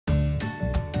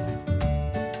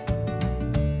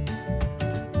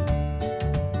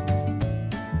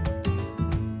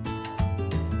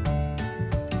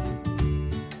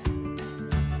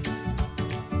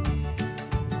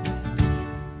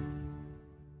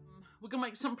we're gonna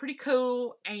make something pretty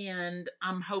cool, and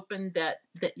I'm hoping that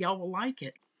y'all will like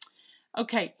it.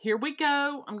 Okay, here we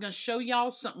go. I'm gonna show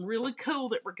y'all something really cool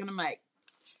that we're gonna make.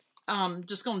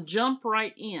 Just gonna jump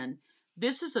right in.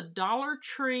 This is a Dollar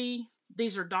Tree.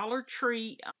 These are Dollar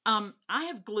Tree. I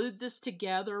have glued this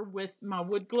together with my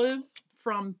wood glue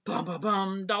from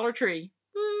Dollar Tree.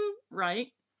 Woo,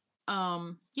 right?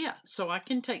 Yeah, so I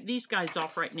can take these guys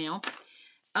off right now.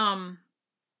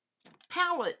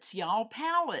 Palettes, y'all,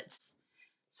 palettes.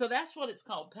 So that's what it's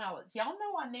called, palettes. Y'all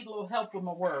know I need a little help with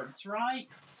my words, right?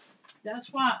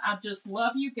 That's why I just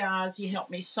love you guys. You help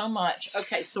me so much.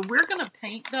 Okay, so we're going to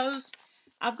paint those.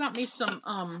 I've got me some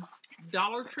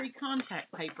Dollar Tree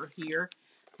contact paper here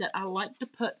that I like to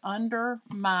put under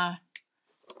my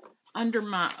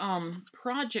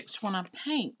projects when I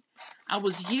paint. I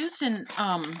was using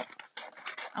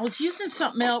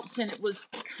something else, and it was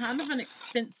kind of an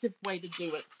expensive way to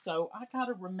do it. So I got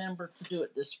to remember to do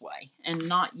it this way and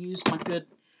not use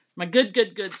my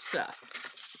good stuff.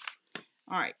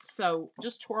 All right, so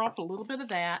just tore off a little bit of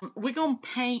that. We're going to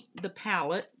paint the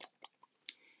palette,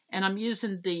 and I'm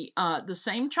using the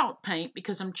same chalk paint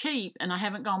because I'm cheap and I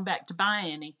haven't gone back to buy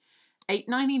any.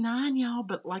 $8.99, y'all,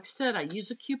 but like I said, I use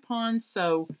a coupon,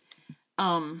 so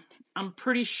I'm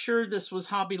pretty sure this was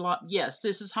Hobby Lobby. Yes,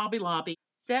 this is Hobby Lobby.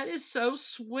 That is so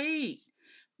sweet.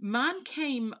 Mine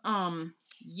came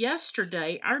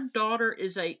yesterday. Our daughter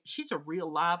she's a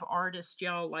real live artist,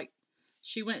 y'all. Like,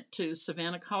 she went to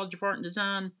Savannah College of Art and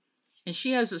Design, and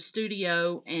she has a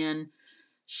studio, and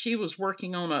she was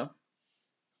working on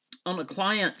a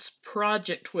client's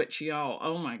project, which, y'all,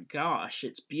 oh my gosh,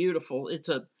 it's beautiful. It's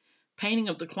a painting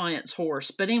of the client's horse.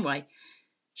 But anyway,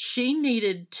 she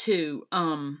needed to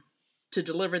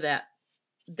deliver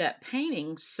that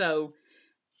painting, so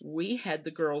we had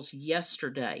the girls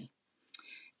yesterday.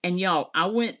 And y'all, I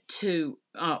went to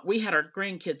we had our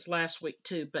grandkids last week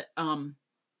too, but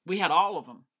we had all of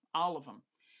them.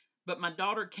 But my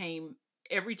daughter came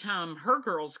every time her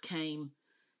girls came.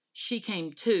 She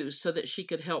came too, so that she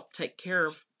could help take care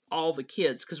of all the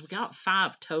kids, because we got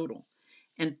 5 total,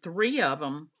 and 3 of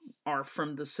them are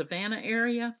from the Savannah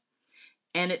area.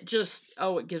 And it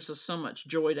gives us so much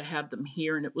joy to have them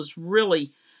here. And it was really,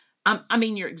 I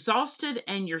mean, you're exhausted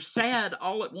and you're sad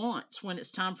all at once when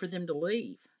it's time for them to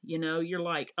leave. You know, you're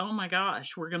like, oh my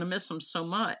gosh, we're going to miss them so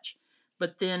much.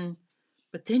 But then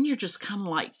you're just kind of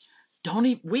like,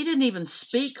 we didn't even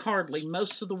speak hardly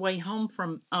most of the way home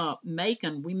from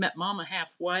Macon. We met Mama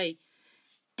halfway.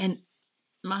 And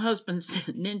my husband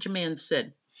said, Ninja Man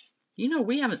said,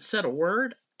 we haven't said a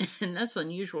word. And that's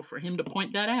unusual for him to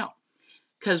point that out.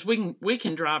 Because we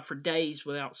can drive for days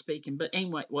without speaking. But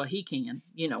anyway, well, he can.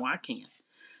 I can't.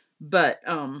 But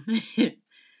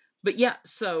but yeah,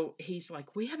 so he's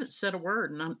like, we haven't said a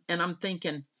word. And I'm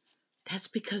thinking, that's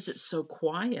because it's so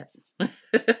quiet.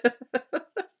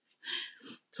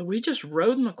 So we just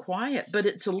rode in the quiet. But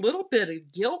it's a little bit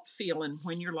of guilt feeling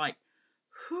when you're like,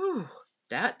 whew,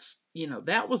 that's,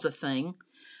 that was a thing.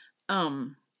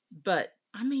 But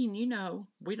I mean,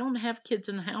 we don't have kids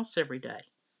in the house every day.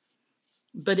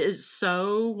 But it's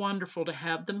so wonderful to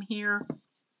have them here.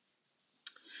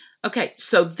 Okay,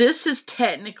 so this is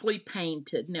technically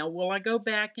painted. Now, will I go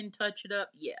back and touch it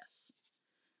up? Yes.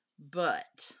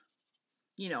 But,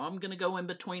 I'm going to go in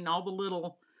between all the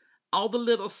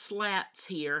little slats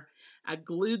here. I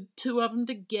glued 2 of them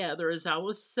together, as I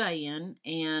was saying,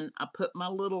 and I put my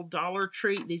little Dollar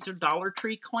Tree, these are Dollar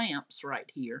Tree clamps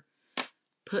right here.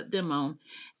 Put them on.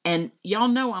 And y'all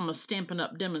know I'm a Stampin'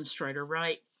 Up demonstrator,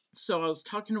 right? So I was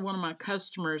talking to one of my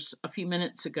customers a few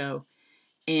minutes ago,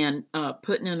 and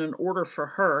putting in an order for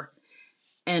her,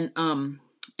 and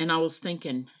I was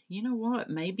thinking, you know what?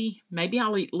 Maybe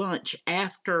I'll eat lunch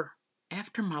after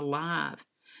my live.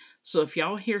 So if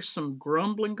y'all hear some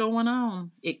grumbling going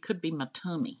on, it could be my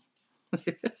tummy.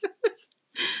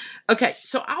 Okay,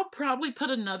 so I'll probably put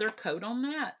another coat on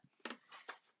that.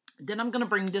 Then I'm going to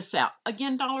bring this out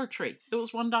again. Dollar Tree. It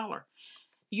was $1.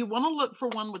 You want to look for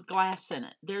one with glass in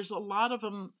it. There's a lot of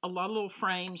them, a lot of little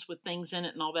frames with things in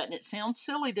it and all that. And it sounds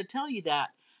silly to tell you that,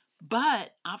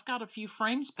 but I've got a few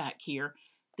frames back here.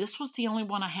 This was the only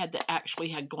one I had that actually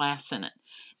had glass in it.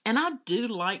 And I do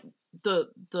like the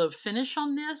finish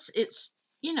on this. It's,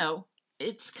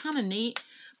 it's kind of neat,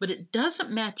 but it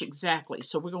doesn't match exactly.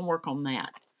 So we're going to work on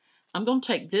that. I'm going to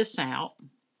take this out,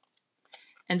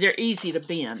 and they're easy to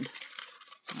bend.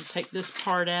 I'll take this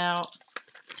part out.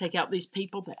 Take out these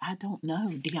people that I don't know.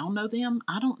 Do y'all know them?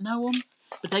 I don't know them.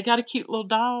 But they got a cute little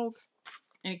dog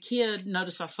and a kid.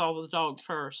 Notice I saw the dog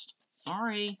first.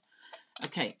 Sorry.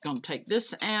 Okay, gonna take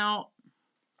this out.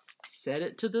 Set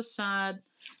it to the side.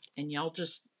 And y'all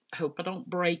just Hope I don't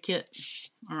break it.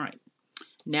 All right.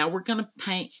 Now we're going to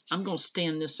paint. I'm going to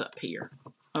stand this up here.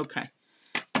 Okay.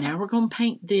 Now we're going to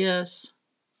paint this.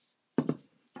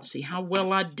 See how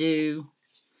well I do.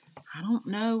 I don't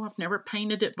know. I've never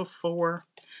painted it before.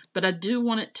 But I do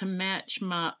want it to match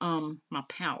my my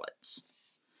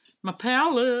palettes. My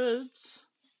palettes.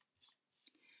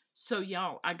 So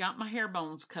y'all, I got my hair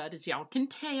bones cut. As y'all can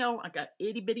tell, I got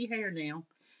itty bitty hair now.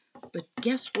 But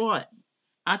guess what?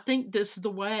 I think this is the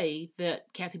way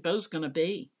that Kathy Bo's going to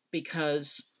be.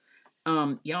 Because,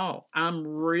 y'all, I'm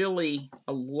really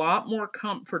a lot more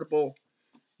comfortable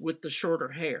with the shorter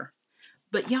hair.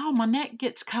 But y'all, my neck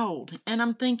gets cold. And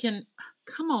I'm thinking,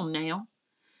 come on now.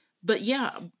 But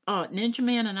yeah, Ninja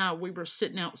Man and I, we were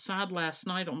sitting outside last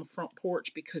night on the front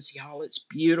porch because, y'all, it's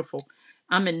beautiful.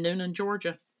 I'm in Noonan,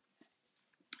 Georgia.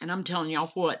 And I'm telling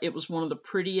y'all what, it was one of the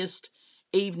prettiest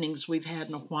evenings we've had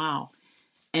in a while.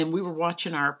 And we were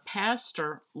watching our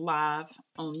pastor live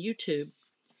on YouTube.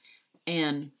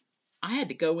 And I had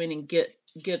to go in and get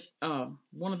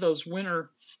one of those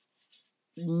winter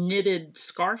knitted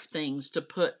scarf things to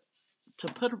put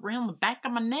around the back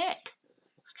of my neck.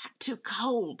 I got too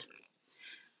cold.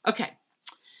 Okay.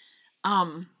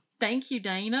 Thank you,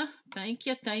 Dana. Thank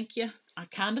you. I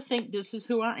kind of think this is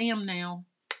who I am now.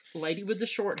 Lady with the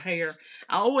short hair.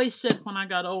 I always said when I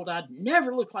got old I'd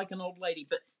never look like an old lady,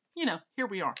 but you know, here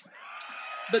we are.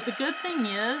 But the good thing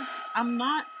is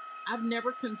I've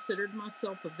never considered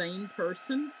myself a vain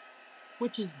person,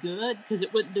 which is good because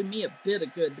it wouldn't do me a bit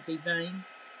of good to be vain.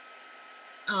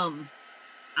 I'm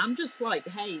just like,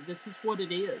 hey, this is what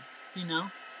it is, you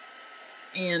know?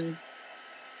 And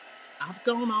I've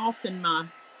gone off in my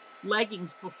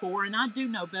leggings before, and I do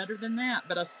know better than that,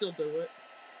 but I still do it.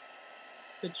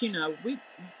 But you know,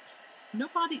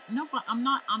 nobody. I'm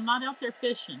not out there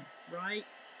fishing, right?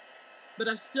 But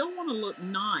I still want to look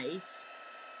nice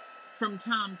from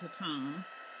time to time.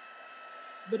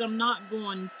 But I'm not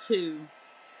going to,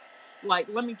 like,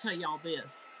 let me tell y'all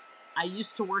this. I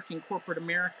used to work in corporate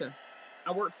America.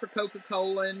 I worked for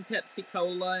Coca-Cola and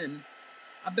Pepsi-Cola, and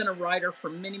I've been a writer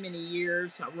for many, many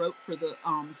years. I wrote for the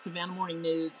Savannah Morning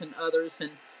News and others.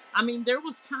 And, I mean, there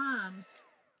was times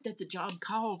that the job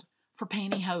called for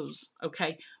pantyhose,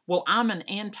 okay? Well, I'm an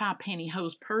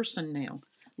anti-pantyhose person now.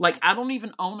 Like, I don't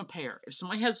even own a pair. If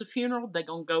somebody has a funeral, they're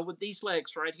going to go with these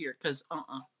legs right here because,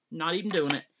 not even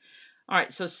doing it. All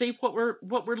right, so see what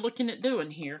we're looking at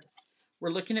doing here. We're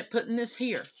looking at putting this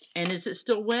here. And is it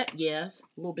still wet? Yes,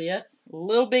 a little bit. A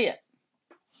little bit.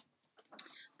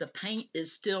 The paint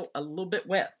is still a little bit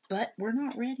wet, but we're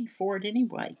not ready for it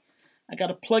anyway. I got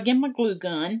to plug in my glue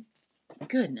gun.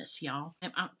 Goodness, y'all.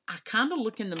 And I kind of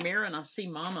look in the mirror and I see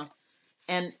Mama.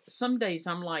 And some days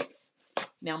I'm like,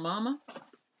 now, Mama,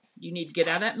 you need to get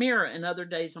out of that mirror. And other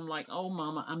days I'm like, oh,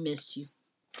 Mama, I miss you.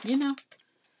 You know,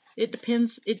 it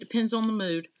depends. It depends on the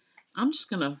mood. I'm just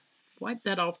going to wipe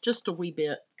that off just a wee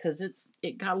bit because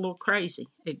it got a little crazy.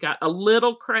 It got a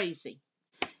little crazy.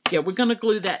 Yeah, we're going to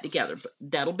glue that together, but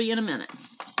that'll be in a minute.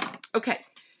 Okay,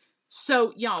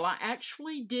 so y'all, I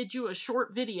actually did you a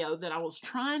short video that I was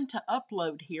trying to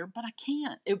upload here, but I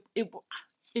can't.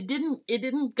 It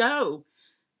didn't go.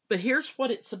 But here's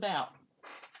what it's about.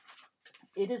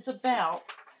 It is about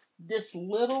this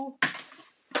little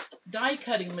die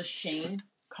cutting machine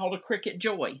called a Cricut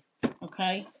Joy.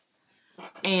 Okay,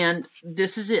 and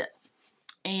this is it.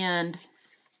 And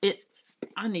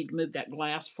I need to move that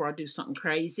glass before I do something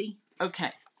crazy.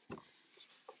 Okay.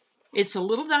 It's a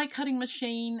little die cutting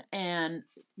machine, and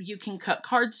you can cut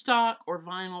cardstock or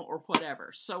vinyl or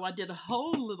whatever. So I did a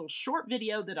whole little short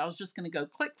video that I was just going to go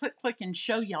click, click, click and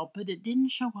show y'all, but it didn't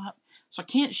show up. So I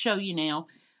can't show you now.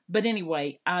 But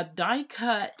anyway, I die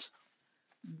cut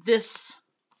this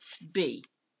bee.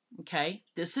 Okay.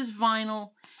 This is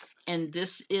vinyl, and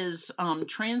this is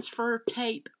transfer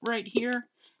tape right here.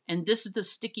 And this is the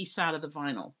sticky side of the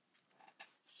vinyl.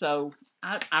 So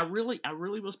I really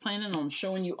was planning on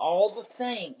showing you all the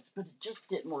things, but it just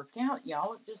didn't work out,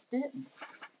 y'all. It just didn't.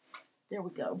 There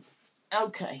we go.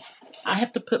 Okay. I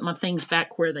have to put my things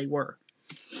back where they were.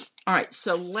 All right,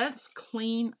 so let's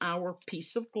clean our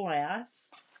piece of glass.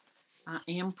 I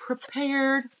am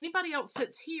prepared. Anybody else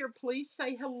that's here, please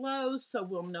say hello so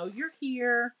we'll know you're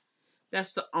here.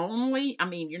 That's the only, I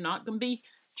mean, you're not going to be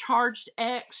charged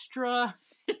extra.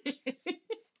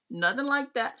 Nothing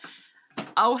like that.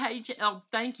 Oh, hey, oh,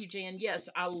 thank you, Jan. Yes,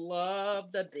 I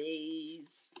love the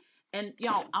bees. And,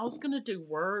 y'all, I was going to do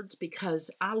words because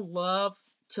I love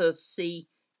to see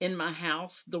in my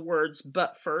house the words,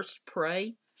 but first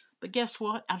pray. But guess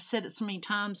what? I've said it so many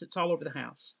times, it's all over the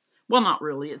house. Well, not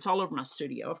really. It's all over my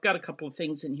studio. I've got a couple of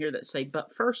things in here that say,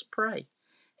 but first pray.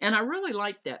 And I really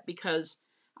like that because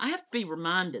I have to be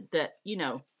reminded that, you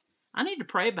know, I need to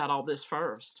pray about all this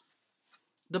first.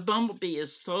 The bumblebee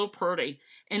is so pretty.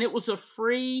 And it was a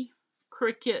free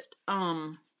Cricut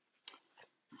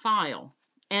file.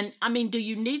 And I mean, do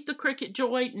you need the Cricut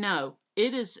Joy? No.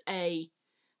 It is the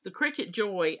Cricut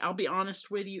Joy, I'll be honest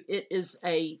with you, it is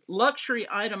a luxury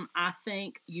item. I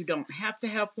think you don't have to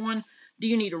have one. Do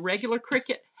you need a regular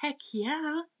Cricut? Heck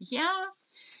yeah. Yeah.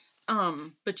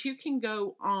 But you can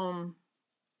go on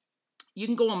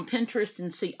Pinterest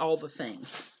and see all the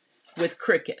things with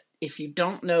Cricut if you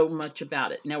don't know much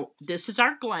about it. Now, this is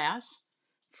our glass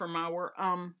from our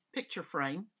picture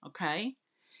frame, okay?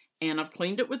 And I've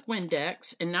cleaned it with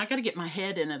Windex, and now I got to get my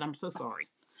head in it. I'm so sorry.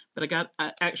 But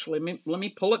actually, let me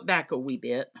pull it back a wee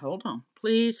bit. Hold on.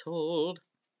 Please hold.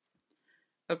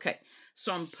 Okay,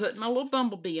 so I'm putting my little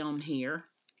bumblebee on here,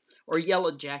 or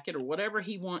yellow jacket, or whatever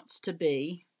he wants to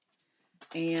be.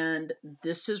 And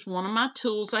this is one of my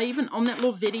tools. I even, on that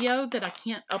little video that I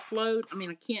can't upload,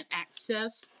 I can't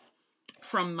access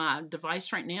from my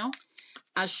device right now,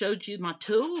 I showed you my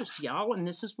tools, y'all, and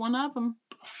this is one of them.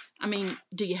 I mean,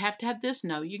 do you have to have this?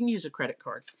 No, you can use a credit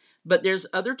card. But there's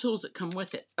other tools that come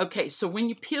with it. Okay, so when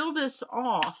you peel this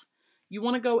off, you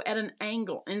want to go at an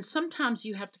angle. And sometimes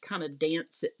you have to kind of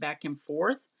dance it back and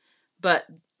forth. But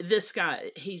this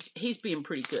guy, he's being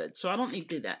pretty good. So I don't need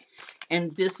to do that.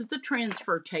 And this is the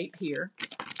transfer tape here.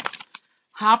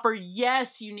 Hopper,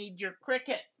 yes, you need your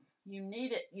Cricut. You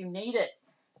need it. You need it.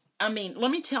 I mean,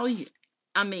 let me tell you.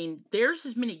 I mean, there's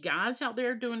as many guys out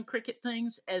there doing Cricut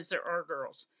things as there are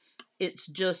girls. It's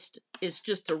just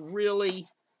a really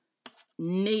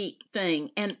neat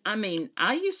thing. And I mean,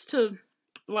 I used to,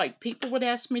 like, people would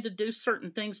ask me to do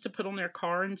certain things to put on their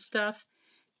car and stuff.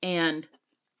 And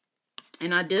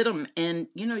I did them. And,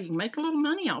 you know, you can make a little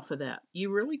money off of that.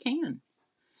 You really can.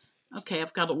 Okay, I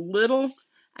got a little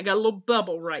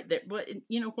bubble right there. But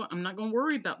you know what? I'm not going to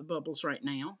worry about the bubbles right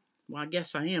now. Well, I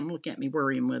guess I am. Look at me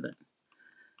worrying with it.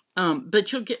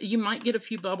 But you might get a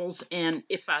few bubbles, and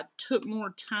if I took more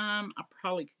time, I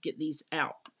probably could get these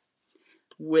out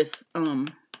with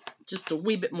just a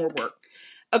wee bit more work.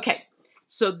 Okay,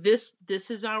 so this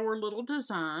is our little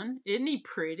design. Isn't he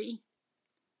pretty?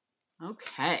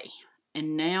 Okay,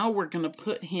 and now we're going to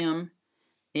put him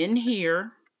in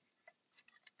here,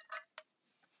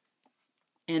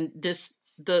 and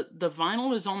the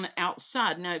vinyl is on the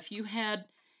outside. Now,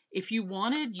 if you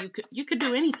wanted, you could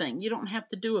do anything. You don't have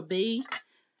to do a bee.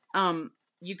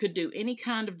 You could do any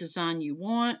kind of design you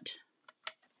want.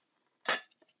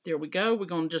 There we go. We're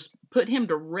going to just put him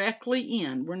directly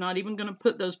in. We're not even going to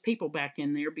put those people back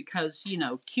in there because, you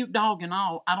know, cute dog and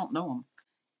all, I don't know them.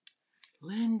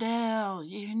 Lindell,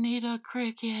 you need a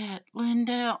Cricut.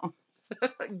 Lindell.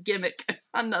 Gimmick.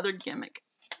 Another gimmick.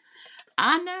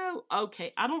 I know.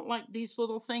 Okay, I don't like these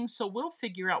little things, so we'll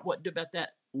figure out what to do about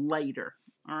that later.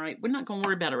 All right, we're not going to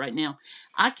worry about it right now.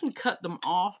 I can cut them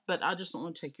off, but I just don't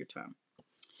want to take your time.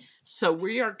 So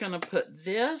we are going to put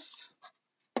this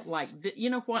like this. You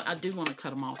know what? I do want to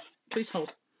cut them off. Please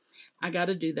hold. I got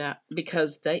to do that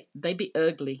because they be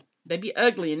ugly. They be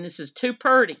ugly, and this is too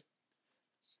pretty.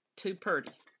 It's too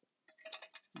pretty.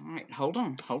 All right, hold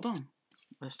on.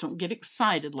 Let's don't get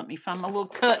excited. Let me find my little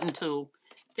cutting tool.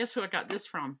 Guess who I got this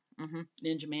from?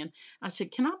 Ninja Man. I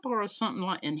said, can I borrow something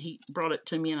like, and he brought it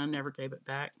to me and I never gave it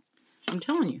back. I'm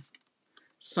telling you.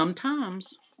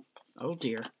 Sometimes, oh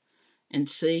dear. And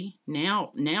see,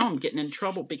 now I'm getting in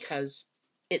trouble because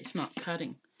it's not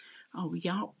cutting. Oh,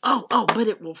 y'all. Oh, but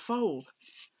it will fold.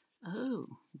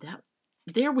 Oh,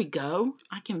 there we go.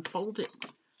 I can fold it,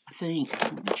 I think.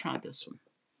 Let me try this one.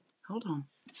 Hold on.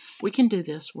 We can do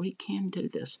this. We can do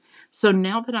this. So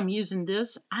now that I'm using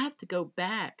this, I have to go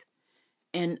back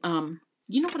and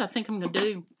you know what I think I'm going to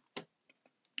do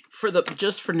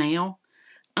just for now?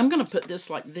 I'm going to put this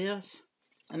like this,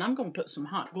 and I'm going to put some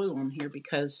hot glue on here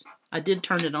because I did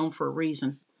turn it on for a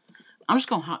reason. I'm just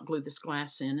going to hot glue this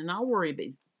glass in, and I'll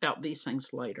worry about these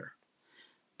things later.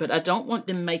 But I don't want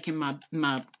them making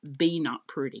my bee not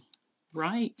pretty,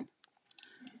 right?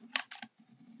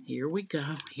 Here we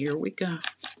go. Here we go.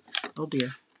 Oh,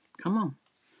 dear. Come on.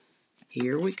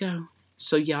 Here we go.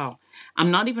 So, y'all,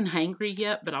 I'm not even hangry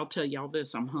yet, but I'll tell y'all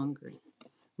this. I'm hungry.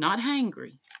 Not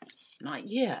hangry. Not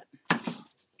yet.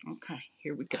 Okay,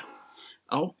 here we go.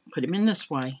 Oh, put him in this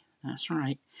way. That's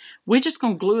right. We're just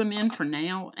going to glue him in for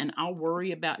now, and I'll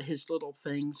worry about his little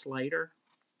things later.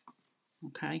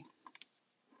 Okay?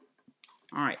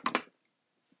 All right.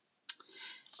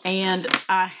 And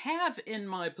I have in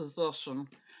my possession,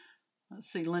 let's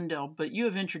see, Lindell, but you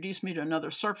have introduced me to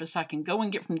another surface I can go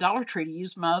and get from Dollar Tree to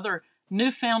use my other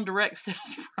newfound direct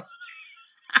sales product.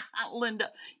 Linda.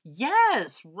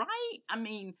 Yes, right? I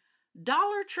mean,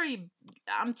 Dollar Tree,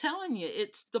 I'm telling you,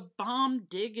 it's the bomb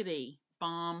diggity.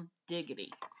 Bomb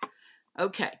diggity.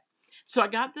 Okay. So I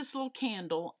got this little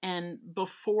candle, and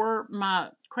before my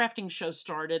crafting show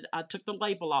started, I took the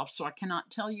label off, so I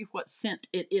cannot tell you what scent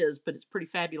it is, but it's pretty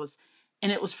fabulous.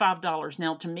 And it was $5.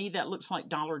 Now, to me, that looks like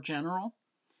Dollar General.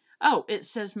 Oh, it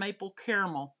says maple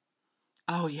caramel.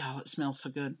 Oh, y'all, it smells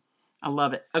so good. I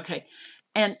love it. Okay.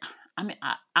 And I mean,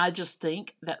 I just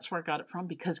think that's where I got it from,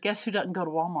 because guess who doesn't go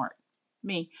to Walmart?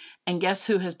 Me. And guess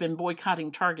who has been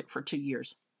boycotting Target for 2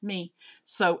 years? Me.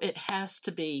 So it has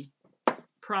to be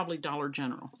probably Dollar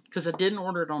General, because I didn't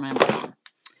order it on Amazon.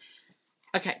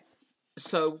 Okay.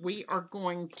 So we are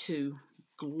going to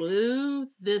glue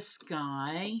this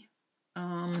guy.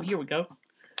 Here we go.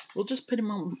 We'll just put him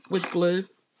on with glue.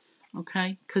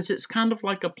 Okay, because it's kind of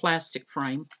like a plastic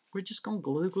frame. We're just going to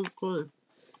glue, glue, glue.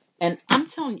 And I'm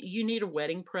telling you, you need a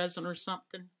wedding present or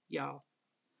something, y'all.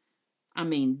 I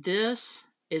mean, this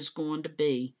is going to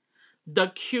be the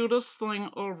cutest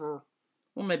thing ever.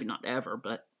 Well, maybe not ever,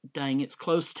 but dang, it's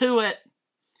close to it.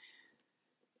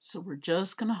 So we're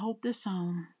just going to hold this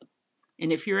on.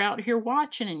 And if you're out here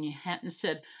watching and you hadn't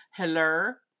said,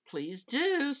 hello, please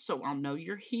do, so I'll know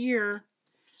you're here.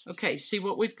 Okay, see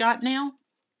what we've got now?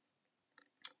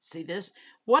 See this?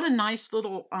 What a nice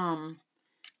little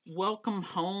welcome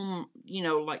home, you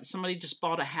know, like somebody just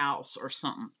bought a house or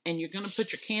something. And you're going to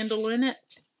put your candle in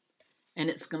it, and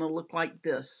it's going to look like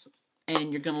this.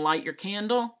 And you're going to light your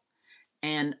candle,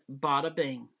 and bada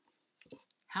bing.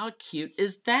 How cute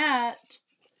is that?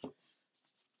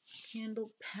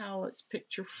 Candle palettes,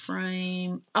 picture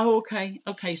frame. Oh, okay.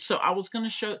 Okay, so I was going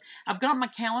to show, I've got my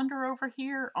calendar over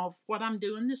here of what I'm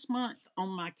doing this month on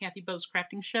my Kathy Bo's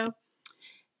Crafting Show.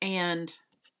 And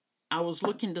I was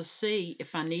looking to see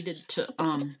if I needed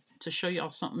to show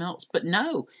y'all something else. But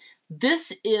no,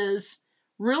 this is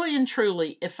really and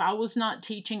truly, if I was not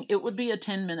teaching, it would be a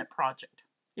 10-minute project.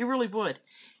 It really would.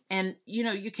 And, you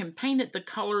know, you can paint it the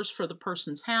colors for the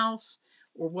person's house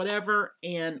or whatever.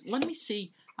 And let me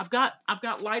see. I've got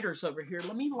lighters over here.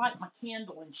 Let me light my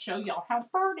candle and show y'all how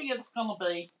pretty it's going to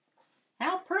be.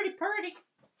 How pretty.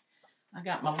 I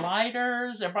got my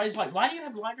lighters. Everybody's like, why do you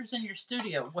have lighters in your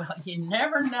studio? Well, you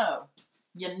never know.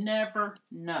 You never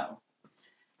know.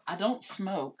 I don't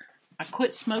smoke. I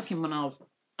quit smoking when I was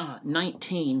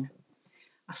 19.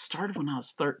 I started when I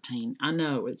was 13. I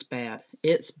know it's bad.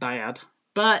 It's bad.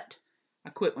 But I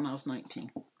quit when I was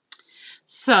 19.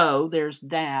 So there's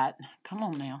that. Come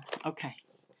on now. Okay.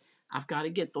 I've got to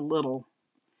get the little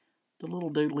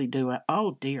doodly do it.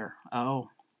 Oh dear. Oh,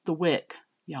 the wick,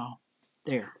 y'all.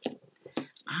 There.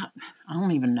 I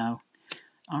don't even know.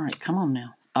 All right, come on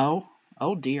now.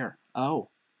 Oh dear. Oh,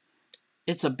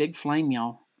 it's a big flame,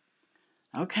 y'all.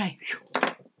 Okay.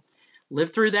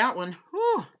 Lived through that one.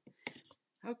 Whew.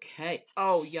 Okay.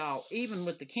 Oh, y'all, even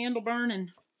with the candle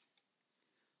burning.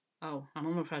 Oh, I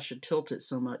don't know if I should tilt it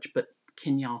so much, but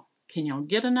can y'all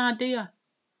get an idea?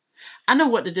 I know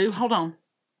what to do. Hold on.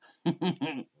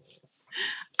 I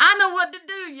know what to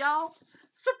do, y'all.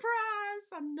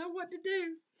 Surprise! I know what to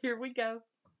do. Here we go.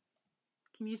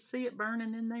 Can you see it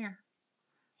burning in there?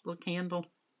 Little candle.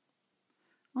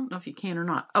 I don't know if you can or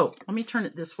not. Oh, let me turn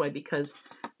it this way because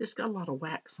it's got a lot of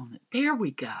wax on it. There we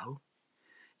go.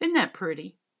 Isn't that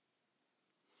pretty?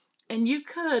 And you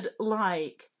could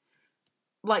like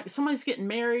somebody's getting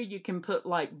married, you can put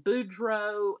like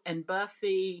Boudreaux and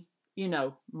Buffy, you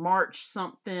know, March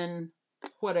something,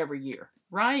 whatever year,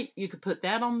 right? You could put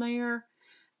that on there.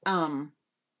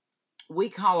 We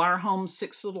call our home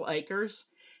 6 Little Acres,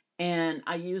 and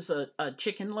I use a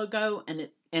chicken logo, and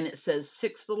it says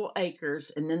 6 Little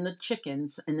Acres, and then the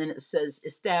chickens, and then it says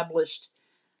established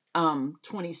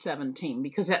 2017,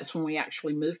 because that's when we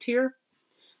actually moved here.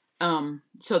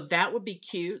 So that would be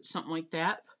cute, something like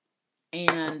that.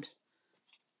 And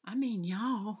I mean,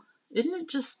 y'all, isn't it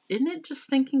just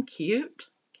stinking cute?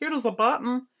 Cute as a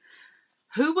button.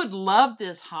 Who would love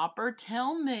this hopper?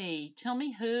 Tell me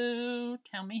who.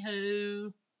 Tell me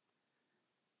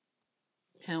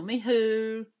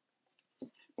who.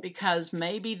 Because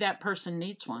maybe that person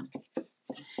needs one.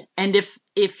 And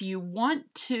if you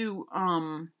want to,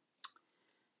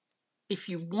 if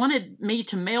you wanted me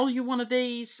to mail you one of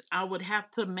these, I would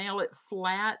have to mail it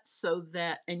flat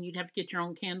and you'd have to get your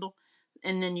own candle,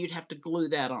 and then you'd have to glue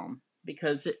that on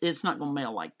because it's not going to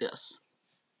mail like this.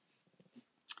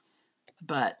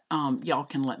 But y'all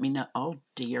can let me know. Oh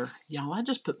dear, y'all, I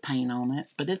just put paint on it,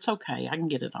 but it's okay. I can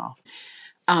get it off.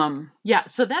 Yeah,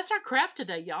 so that's our craft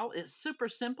today, y'all. It's super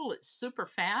simple. It's super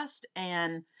fast,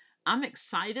 and I'm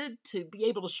excited to be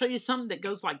able to show you something that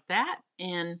goes like that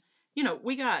and you know,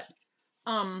 we got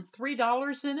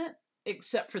 $3 in it,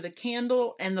 except for the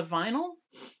candle and the vinyl.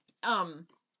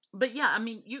 But yeah, I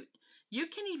mean, you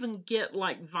can even get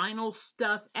like vinyl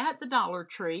stuff at the Dollar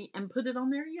Tree and put it on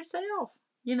there yourself.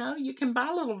 You know, you can buy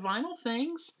little vinyl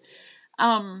things.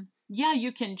 Yeah,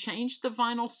 you can change the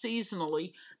vinyl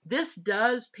seasonally. This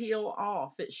does peel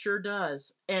off. It sure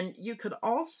does. And you could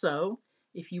also,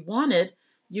 if you wanted,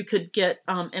 you could get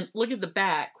and look at the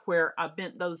back where I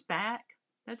bent those back.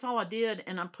 That's all I did.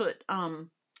 And I put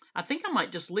I think I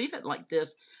might just leave it like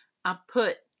this. I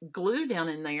put glue down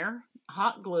in there,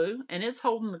 hot glue, and it's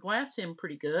holding the glass in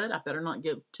pretty good. I better not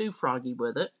get too froggy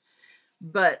with it.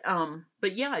 But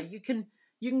yeah, you can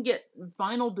get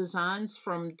vinyl designs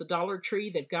from the Dollar Tree.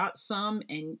 They've got some,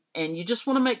 and you just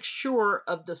want to make sure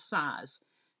of the size,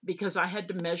 because I had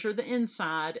to measure the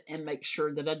inside and make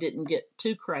sure that I didn't get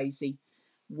too crazy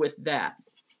with that.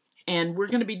 And we're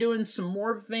going to be doing some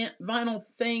more vinyl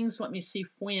things. Let me see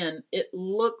when. It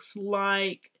looks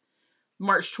like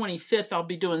March 25th, I'll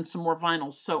be doing some more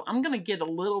vinyls. So I'm going to get a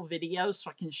little video so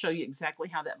I can show you exactly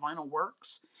how that vinyl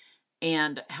works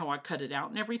and how I cut it out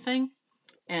and everything.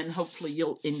 And hopefully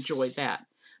you'll enjoy that.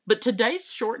 But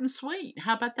today's short and sweet.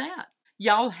 How about that?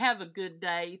 Y'all have a good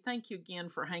day. Thank you again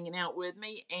for hanging out with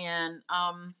me. And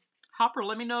Hopper,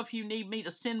 let me know if you need me to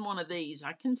send one of these.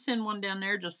 I can send one down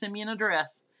there. Just send me an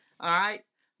address. All right.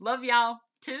 Love y'all.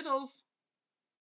 Toodles.